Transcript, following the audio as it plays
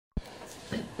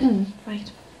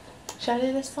Right. Shall I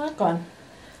do this one? Go on.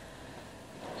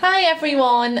 Hi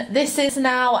everyone, this is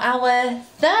now our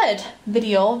third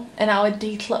video in our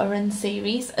decluttering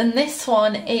series, and this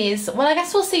one is, well, I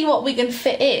guess we'll see what we can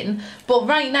fit in, but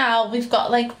right now we've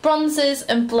got like bronzers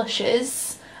and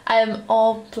blushes,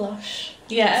 or blush.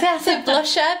 Yeah. See, I said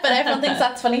blusher, but everyone thinks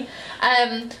that's funny.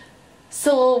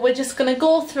 So we're just going to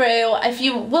go through,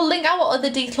 we'll link our other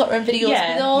decluttering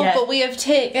videos below, but we have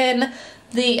taken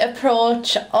the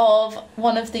approach of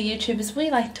one of the YouTubers we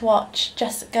like to watch,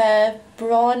 Jessica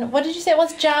Braun. What did you say it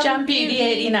was? Jam Beauty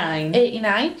 89.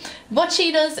 89. What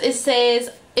she does is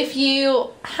says, if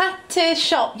you had to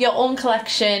shop your own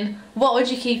collection, what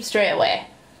would you keep straight away?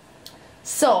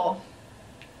 So,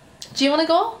 do you want to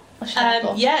go? Or should I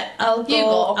go? Yeah, I'll go. You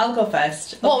go. I'll go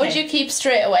first. What would you keep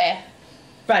straight away?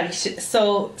 Right,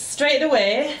 so straight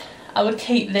away I would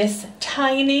keep this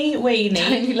tiny weeny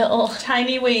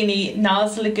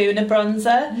NARS Laguna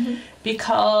bronzer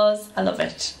because I love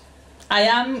it. I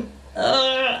am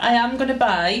going to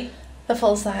buy the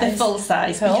full size. The full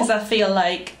size, cool. Because I feel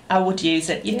like I would use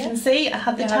it. You can see I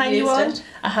have the tiny one.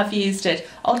 I have used it.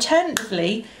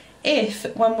 Alternatively, if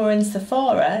when we're in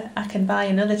Sephora I can buy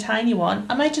another tiny one,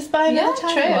 I might just buy another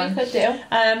tiny one. You could do.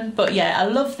 But yeah, I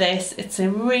love this. It's a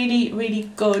really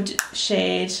good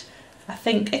shade. I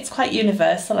think it's quite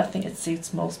universal. I think it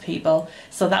suits most people.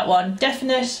 So that one,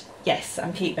 definite, yes,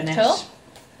 I'm keeping it. Cool.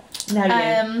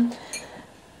 Now you.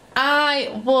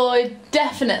 I would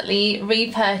definitely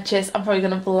repurchase, I'm probably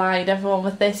going to blind everyone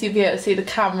with this, you'll be able to see the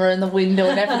camera and the window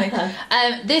and everything.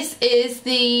 This is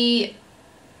the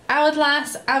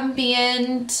Hourglass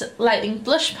Ambient Lighting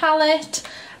Blush Palette,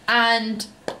 and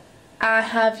I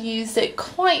have used it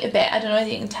quite a bit. I don't know if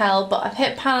you can tell, but I've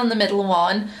hit pan on the middle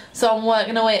one, so I'm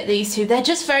working away at these two. They're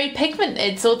just very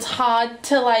pigmented, so it's hard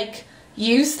to like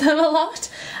use them a lot.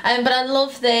 But I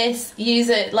love this, use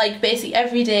it like basically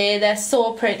every day. They're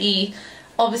so pretty.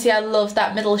 Obviously I love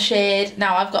that middle shade.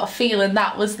 Now I've got a feeling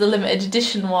that was the limited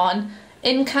edition one.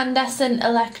 Incandescent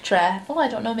Electra. Oh, I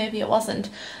don't know, maybe it wasn't.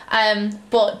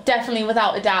 But definitely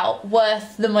without a doubt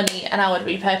worth the money, and I would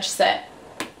repurchase it.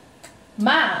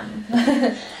 Man.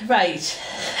 Right,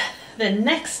 the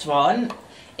next one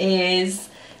is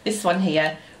this one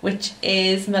here, which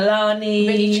is Milani.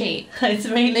 Really cheap. It's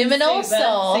really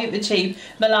Luminoso. super cheap.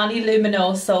 Milani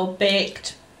Luminoso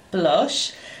Baked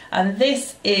Blush, and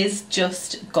this is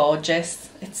just gorgeous.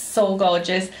 It's so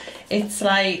gorgeous. It's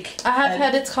like I have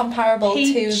heard it's comparable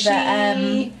peachy, to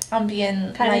the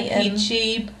ambient kind of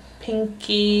peachy,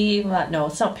 pinky. Well, no,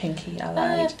 it's not pinky. I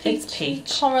lied. It's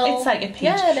peach. Coral. It's like a peach,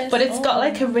 yeah, it is. but it's got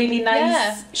like a really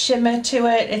nice shimmer to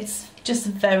it. It's just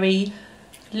very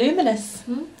luminous,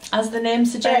 as the name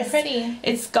suggests. Very pretty.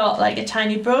 It's got like a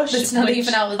tiny brush. It's not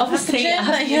even out of the obviously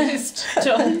packaging. I've used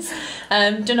tons.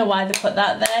 Don't know why they put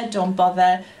that there. Don't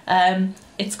bother.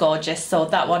 It's gorgeous. So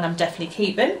that one I'm definitely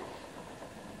keeping.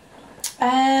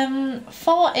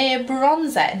 For a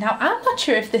bronzer, now I'm not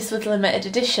sure if this was limited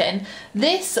edition.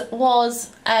 This was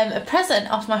a present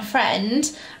off my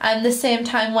friend, and the same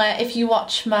time where if you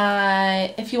watch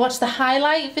the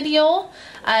highlight video,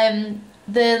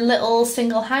 the little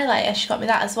single highlighter, she got me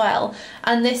that as well.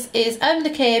 And this is Urban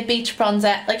Decay Beach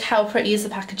Bronzer. Like, how pretty is the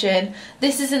packaging?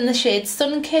 This is in the shade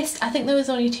Sun Kissed. I think there was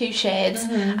only 2 shades,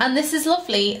 and this is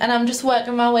lovely, and I'm just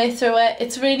working my way through it.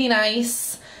 It's really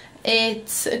nice.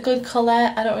 It's a good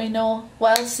colour. I don't really know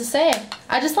what else to say.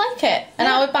 I just like it, and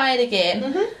I would buy it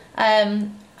again. I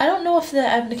don't know if the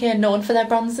Urban Decay are known for their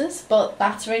bronzers, but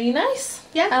that's really nice.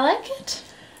 Yeah, I like it.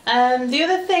 The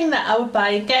other thing that I would buy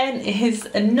again is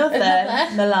another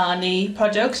Milani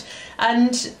product,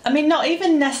 and I mean not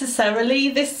even necessarily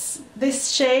this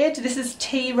shade. This is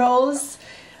Tea Rose,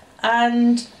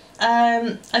 and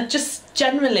I just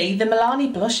generally the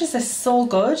Milani blushes are so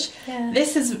good. Yeah.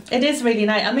 It is really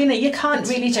nice. I mean, you can't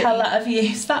really tell that I've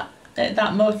used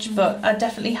that much, but I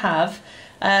definitely have.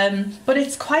 But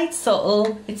it's quite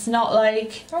subtle. It's not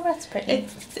like, oh, that's pretty.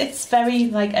 It's very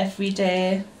like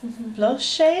everyday blush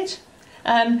shade.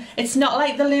 It's not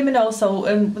like the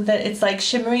Luminoso, it's like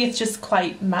shimmery. It's just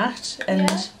quite matte,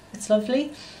 and it's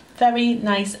lovely. Very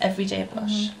nice everyday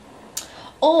blush.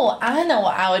 Oh, I know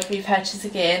what I would repurchase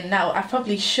again. Now, I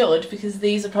probably should, because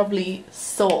these are probably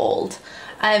sold.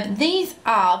 These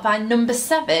are by Number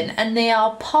 7, and they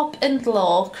are Pop and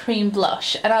Glow Cream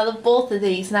Blush, and I love both of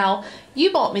these. Now,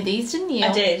 you bought me these, didn't you?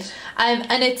 I did.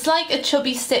 And it's like a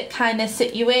chubby stick kind of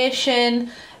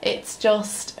situation. It's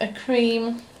just a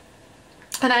cream,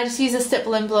 and I just use a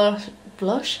stippling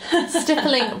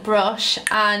stippling brush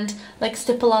and like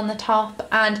stipple on the top.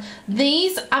 And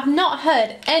these, I've not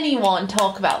heard anyone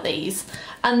talk about these.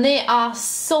 and they are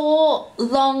so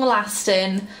long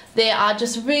lasting. They are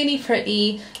just really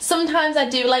pretty. Sometimes I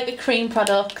do like a cream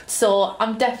product, so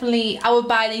I would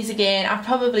buy these again. I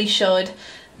probably should.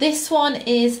 This one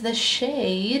is the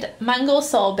shade Mango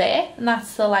Sorbet, and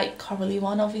that's the like corally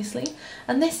one obviously,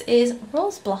 and this is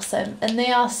Rose Blossom, and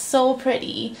they are so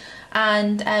pretty,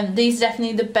 and these are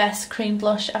definitely the best cream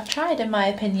blush I've tried in my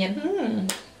opinion.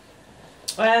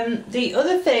 The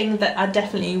other thing that I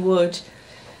definitely would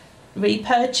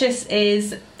repurchase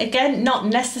is, again, not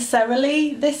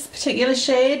necessarily this particular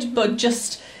shade, but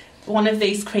just one of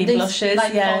these cream blushes.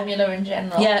 Like formula in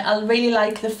general. Yeah, I really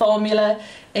like the formula.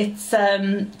 It's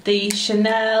the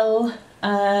Chanel,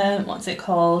 what's it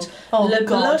called? Le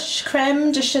Blush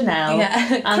Creme de Chanel.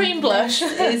 Yeah, cream blush.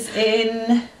 Is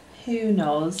in, who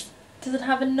knows? Does it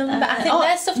have a number? I think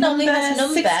their stuff normally has a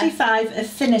number. 65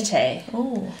 Affinity.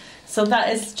 Oh. So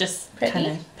that is just pretty. Kind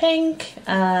of pink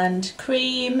and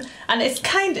cream, and it's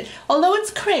kind of, although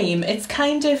it's cream, it's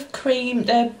kind of cream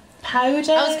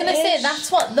powder. I was going to say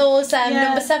that's what those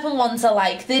number 7 ones are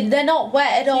like. They're not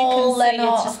wet at all. They're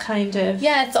not. It's just kind of.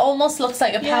 Yeah, it almost looks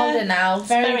like a powder now.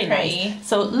 Very pretty. Nice.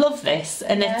 So love this,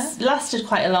 and it's lasted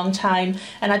quite a long time.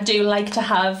 And I do like to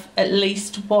have at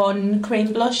least one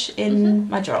cream blush in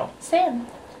my drawer. Same.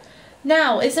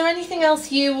 Now, is there anything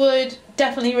else you would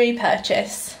definitely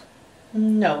repurchase?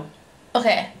 No.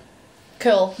 Okay.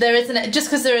 Cool. There isn't, just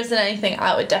because there isn't anything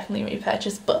I would definitely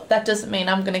repurchase, but that doesn't mean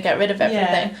I'm going to get rid of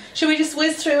everything. Yeah. Should we just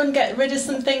whiz through and get rid of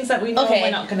some things that we know we're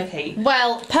not going to keep?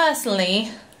 Well, personally,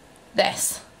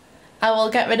 this. I will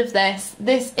get rid of this.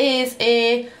 This is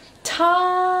a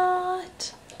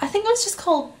Tarte, I think it was just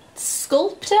called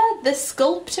The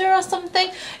Sculptor or something.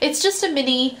 It's just a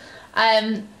mini,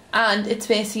 and it's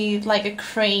basically like a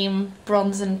cream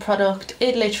bronzing product.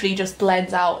 It literally just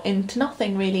blends out into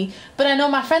nothing really, but I know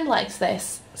my friend likes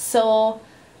this, so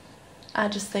I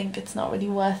just think it's not really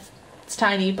worth. It's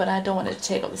tiny, but I don't want it to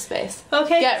take up the space.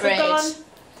 Okay, get rid.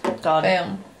 Gone.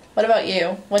 Boom. What about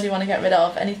you? What do you want to get rid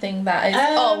of? Anything that is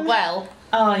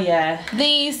oh yeah,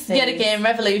 these yet again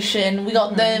Revolution. We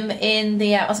got them in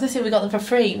the I was gonna say we got them for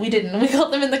free. We didn't. We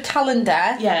got them in the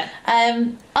calendar. Yeah.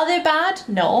 Are they bad?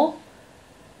 No.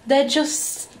 They're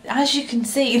just, as you can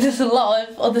see, there's a lot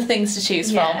of other things to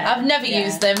choose from. I've never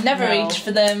used them, never reached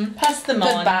for them. Pass them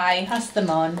on. Goodbye. Pass them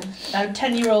on. Our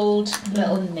 10-year-old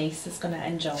little niece is going to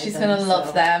enjoy them. She's going to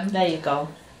love them. There you go.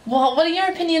 What are your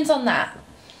opinions on that?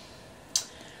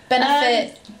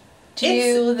 Benefit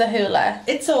to the hula?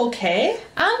 It's okay.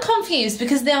 I'm confused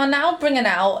because they are now bringing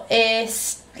out a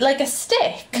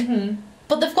stick,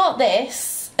 but they've got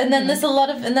this, and then there's a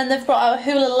lot of, and then they've brought out a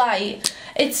hula light.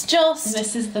 It's just...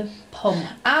 This is the pump.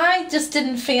 I just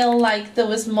didn't feel like there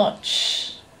was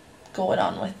much going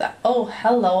on with that. Oh,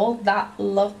 hello. That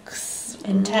looks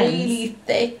intense. Really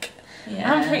thick. Yeah.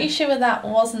 I'm pretty sure that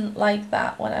wasn't like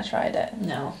that when I tried it.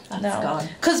 No, that's gone.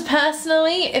 Because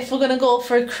personally, if we're going to go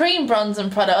for a cream bronzing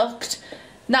product,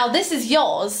 now this is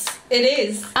yours. It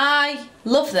is. I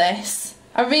love this.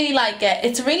 I really like it.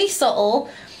 It's really subtle.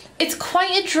 It's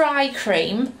quite a dry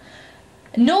cream.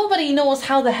 Nobody knows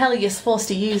how the hell you're supposed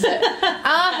to use it.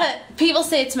 People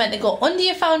say it's meant to go under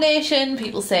your foundation,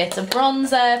 people say it's a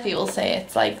bronzer, people say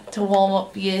it's like to warm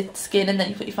up your skin and then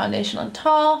you put your foundation on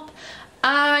top.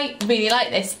 I really like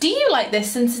this. Do you like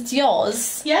this since it's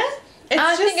yours? Yeah.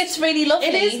 I think it's really lovely.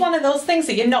 It is one of those things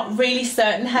that you're not really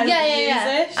certain how to use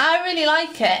it. I really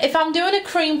like it. If I'm doing a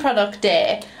cream product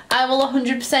day, I will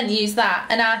 100% use that,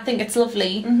 and I think it's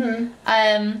lovely.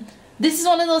 This is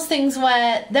one of those things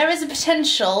where there is a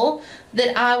potential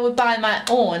that I would buy my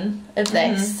own of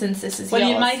this since this is yours. Well,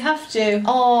 you might have to.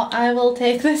 Or I will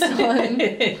take this one.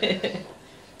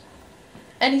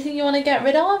 Anything you want to get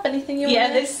rid of? Anything you want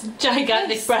to... this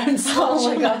gigantic brown salt.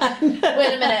 Oh my god. Wait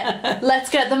a minute. Let's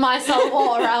get the micellar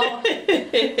water out.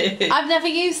 I've never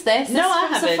used this. No, I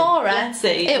from haven't. Sephora. Let's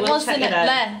see. It was in it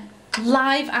there.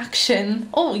 Live action.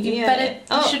 Oh, you better...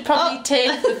 You should probably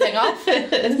take the thing off.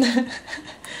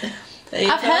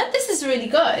 I've heard this is really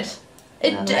good.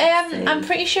 I'm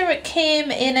pretty sure it came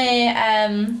in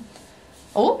a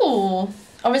or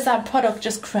is that product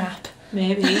just crap?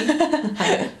 Maybe.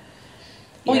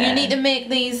 Well, you need to make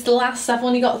these last. I've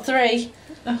only got 3.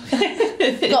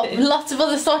 Got lots of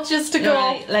other swatches to go.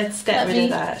 Right, let's get rid of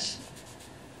that.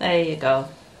 There you go.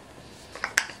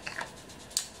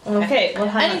 Okay, well,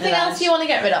 anything else you want to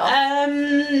get rid of?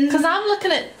 Because I'm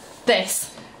looking at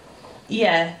this.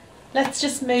 Yeah. Let's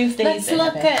just move these. Let's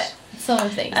look at some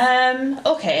of these.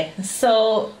 Okay,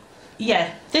 so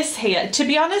yeah, this here, to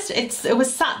be honest, it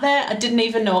was sat there, I didn't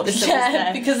even notice it was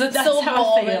there. Because it's That's so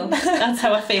how I feel. boring. That's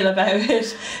how I feel about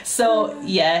it. So,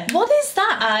 yeah. What is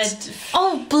that?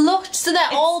 Oh, blush. So they're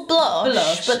all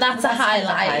blush, but that's a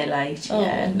highlight.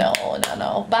 Yeah. Oh,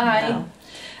 no. Bye.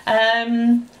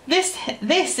 No.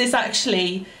 This is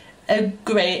actually a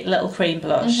great little cream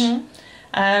blush.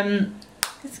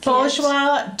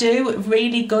 Bourjois do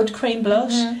really good cream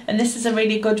blush, and this is a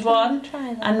really good one.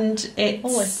 Try that. And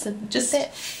it's just a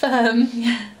bit firm.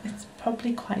 Yeah, it's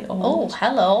probably quite old. Oh,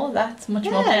 hello. That's much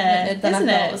more pigmented than I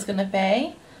thought it was going to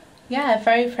be. Yeah,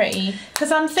 very pretty.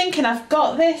 Because I'm thinking I've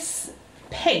got this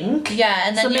pink. Yeah,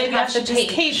 and then so you maybe I have should the just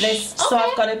peach. keep this so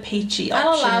I've got a peachy I'll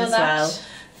option allow as that. well.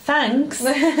 Thanks.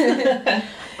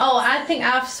 Oh, I think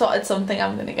I've spotted something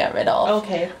I'm going to get rid of.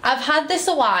 Okay. I've had this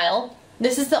a while.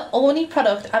 This is the only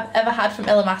product I've ever had from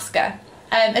Illamasqua.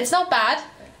 It's not bad.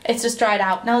 It's just dried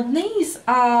out. Now these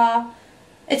are...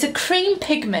 It's a cream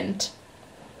pigment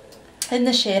in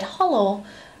the shade Hollow.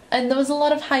 And there was a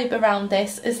lot of hype around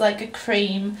this. It's like a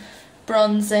cream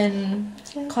bronzing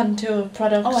contour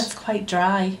product. Oh, it's quite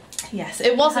dry. Yes,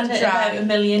 it wasn't Had it dry. about a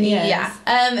million years. Yeah.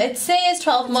 It says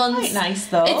 12 months. Quite nice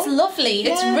though. It's lovely.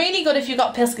 Yeah. It's really good if you've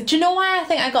got pale skin. Do you know why I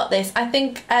think I got this? I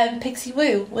think Pixie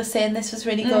Woo was saying this was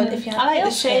really good if you had I like pale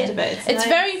the shade skin. of it. It's nice.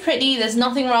 very pretty. There's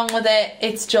nothing wrong with it.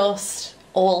 It's just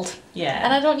old. Yeah.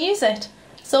 And I don't use it.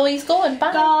 So he's going.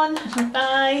 Bye. Gone.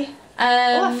 Bye.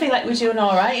 I feel like we're doing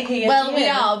all right here. Well, we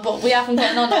are, but we haven't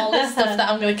gotten on all this stuff that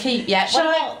I'm going to keep yet.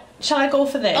 Shall I go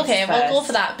for this? Okay, first? we'll go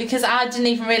for that because I didn't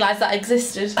even realise that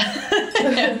existed.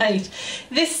 Right.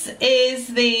 This is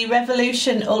the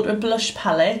Revolution Ultra Blush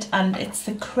Palette, and it's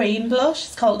the cream blush.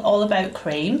 It's called All About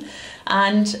Cream,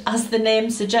 and as the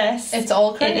name suggests, It's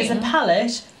all cream. It is a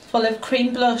palette full of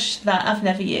cream blush that I've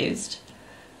never used.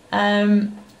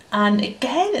 And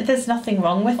again, there's nothing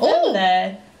wrong with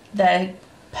them. They're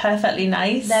perfectly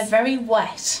nice. They're very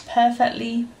wet.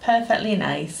 Perfectly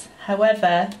nice.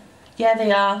 However, yeah,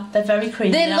 they are. They're very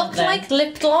creamy. They look like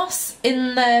lip gloss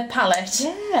in the palette.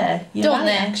 Yeah, don't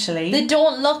they? Actually, they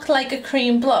don't look like a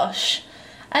cream blush.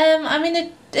 I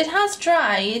mean, it has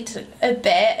dried a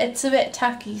bit. It's a bit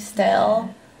tacky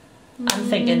still. I'm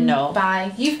thinking no.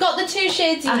 Bye. You've got the two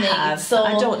shades you need, so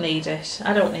I don't need it.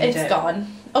 It's gone.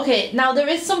 Okay, now there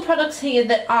is some products here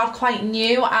that are quite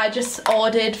new. I just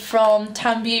ordered from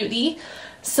Tan Beauty.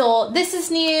 So this is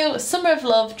new, Summer of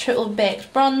Love Triple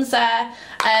Baked Bronzer.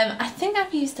 I think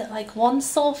I've used it like once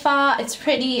so far. It's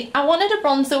pretty. I wanted a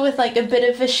bronzer with like a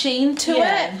bit of a sheen to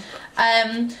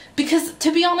it. Because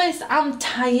to be honest, I'm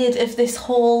tired of this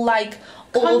whole like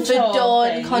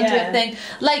overdone contour thing.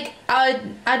 Like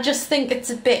I just think it's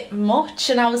a bit much,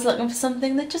 and I was looking for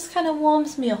something that just kind of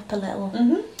warms me up a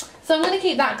little. So I'm going to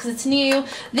keep that because it's new.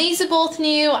 These are both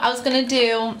new. I was going to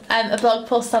do a blog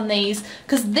post on these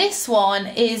because this one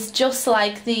is just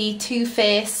like the Too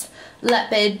Faced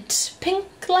Pink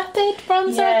Leopard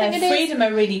bronzer, I think it is. Freedom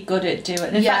are really good at doing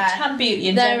it. In fact, Tan Beauty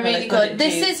in they're general really are good. at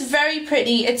This is very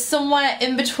pretty. It's somewhere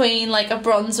in between like a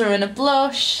bronzer and a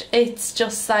blush. It's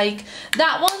just like,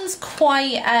 that one's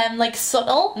quite like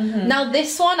subtle. Now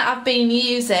this one I've been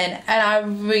using and I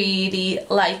really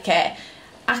like it.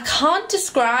 I can't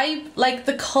describe like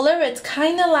the colour. It's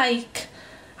kind of like,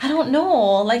 I don't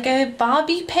know, like a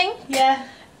Barbie pink. Yeah.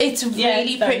 It's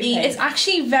really pretty. Pink. It's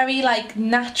actually very like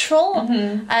natural.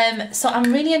 So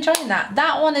I'm really enjoying that.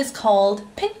 That one is called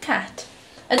Pink Cat,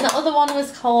 and the other one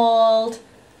was called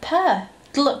Pear.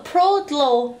 Pro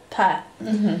Glow Pear.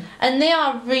 And they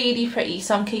are really pretty.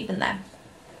 So I'm keeping them.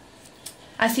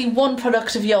 I see one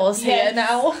product of yours here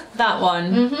now. That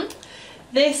one.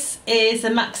 This is a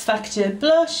Max Factor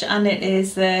blush, and it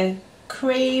is the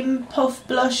cream puff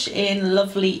blush in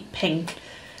lovely pink.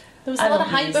 There was a lot of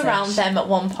hype around them at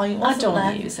one point, wasn't there?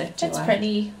 I don't use it, It's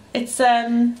pretty.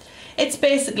 It's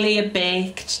basically a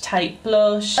baked type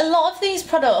blush. A lot of these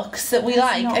products that we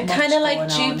like are kind of like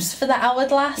dupes for the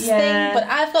Hourglass thing, but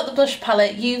I've got the blush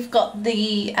palette, you've got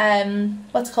the,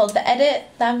 what's it called, the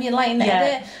ambient lighting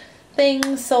edit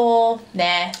thing, so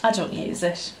nah. I don't use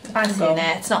it. I say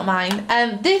nah, it's not mine.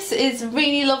 This is a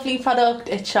really lovely product.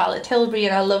 It's Charlotte Tilbury,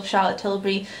 and I love Charlotte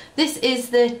Tilbury. This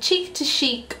is the Cheek to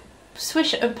Chic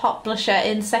Swish and Pop blusher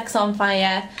in Sex on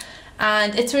Fire,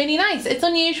 and it's really nice. It's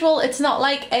unusual. It's not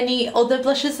like any other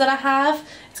blushes that I have.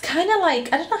 It's kind of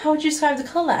like, I don't know, how would you describe the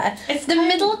colour? It's the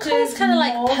middle colour is kind of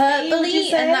like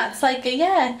purpley, and that's like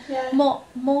a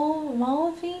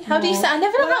mauvey. How do you say? I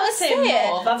never know how to say it.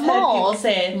 Mauve. I've heard people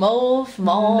say mauve.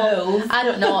 I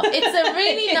don't know. It's a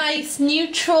really nice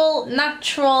neutral,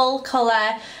 natural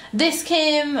colour. This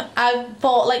came, I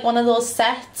bought like one of those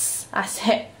sets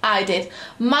I did.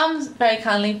 Mum very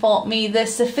kindly bought me the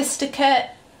Sophisticate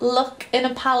look in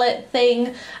a palette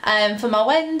thing for my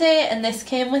wedding day, and this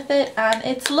came with it, and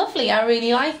it's lovely. I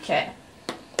really like it.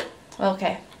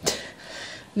 Okay.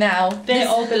 Now they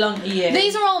all belong to you.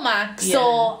 These are all MAC, Yeah.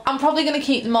 so I'm probably going to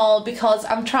keep them all because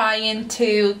I'm trying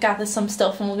to gather some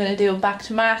stuff and we're going to do it back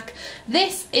to MAC.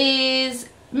 This is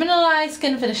Mineralized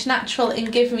Skin Finish Natural in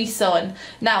Give Me Sun.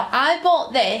 Now I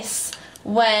bought this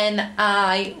when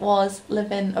I was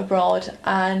living abroad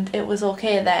and it was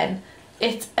okay then.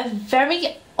 It's a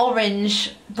very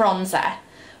orange bronzer,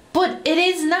 but it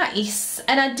is nice,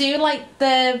 and I do like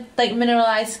the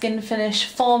Mineralized Skin Finish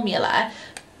formula.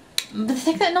 But the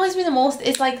thing that annoys me the most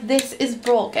is like this is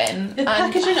broken. The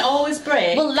packaging always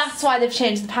breaks. Well, that's why they've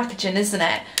changed the packaging, isn't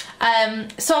it?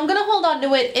 So I'm going to hold on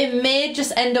to it. It may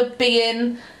just end up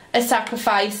being a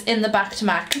sacrifice in the back to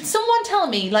MAC. Can someone tell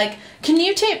me, like, can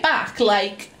you take back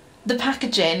like the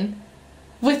packaging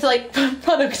with like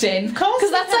product in? Of course.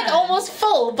 Because that's like almost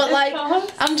full, but like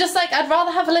I'm just like, I'd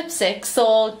rather have a lipstick,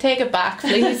 so take it back,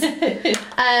 please.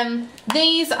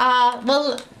 These are,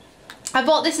 well, I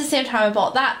bought this the same time I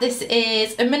bought that. This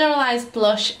is a mineralized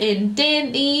blush in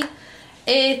Dainty.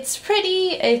 It's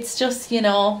pretty, it's just, you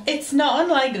know, it's not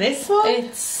unlike this one.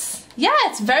 It's, yeah,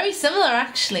 it's very similar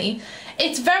actually.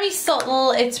 It's very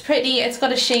subtle, it's pretty, it's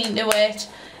got a sheen to it.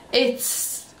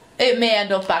 It may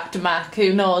end up back to MAC,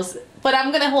 who knows. But I'm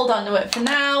going to hold on to it for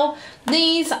now.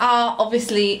 These are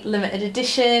obviously limited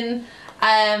edition.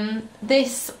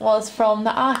 This was from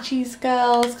the Archie's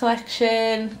Girls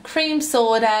collection. Cream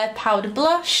Soda Powder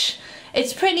Blush.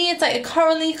 It's pretty, it's like a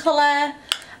corally colour.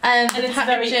 And it's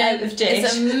very out of date.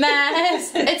 It's a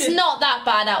mess. It's not that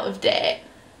bad out of date.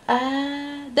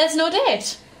 There's no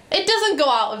date. It doesn't go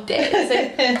out of date.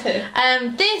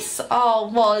 This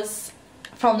was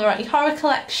from the Rocky Horror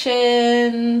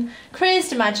collection.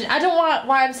 Crazed Imagine. I don't know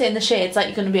why I'm saying the shades like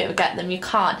you're going to be able to get them. You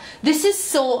can't. This is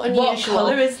so unusual. What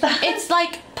colour is that? It's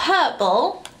like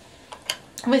purple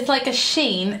with like a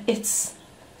sheen. It's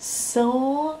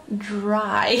so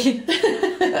dry.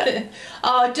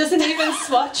 Oh, it doesn't even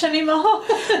swatch anymore.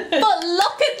 But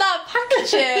look at that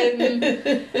packaging.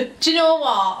 Do you know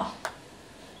what?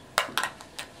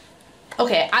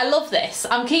 Okay, I love this.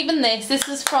 I'm keeping this. This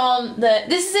is from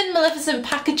this is in Maleficent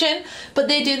packaging, but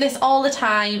they do this all the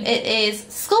time. It is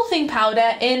sculpting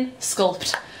powder in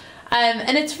Sculpt.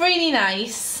 And it's really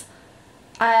nice.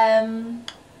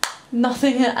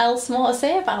 Nothing else more to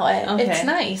say about it. Okay. It's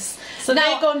nice. So now,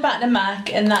 they're going back to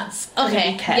MAC, and that's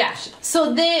okay. Be kept. Yeah.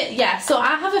 So so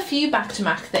I have a few back to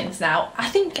MAC things now. I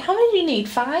think, how many do you need?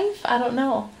 5? I don't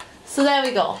know. So there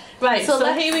we go. Right.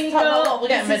 So here we go. What we're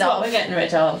getting rid of. What we're getting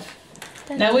rid of.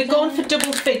 Now we're going for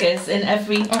double figures in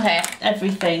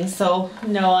everything. So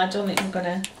no, I don't think we're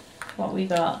gonna. What we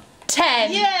got?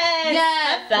 10.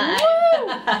 Yes.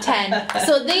 Yeah. 10.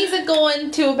 So these are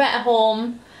going to a better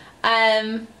home,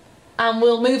 and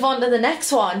we'll move on to the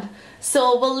next one.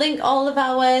 So we'll link all of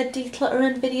our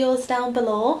decluttering videos down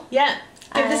below. Yeah.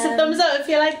 Give this a thumbs up if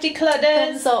you like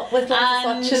declutters. Thumbs up with lots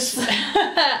of swatches.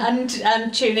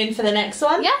 and tune in for the next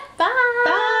one. Yeah. Bye.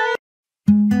 Bye.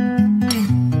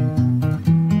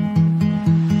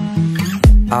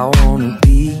 I wanna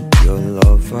be your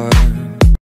lover.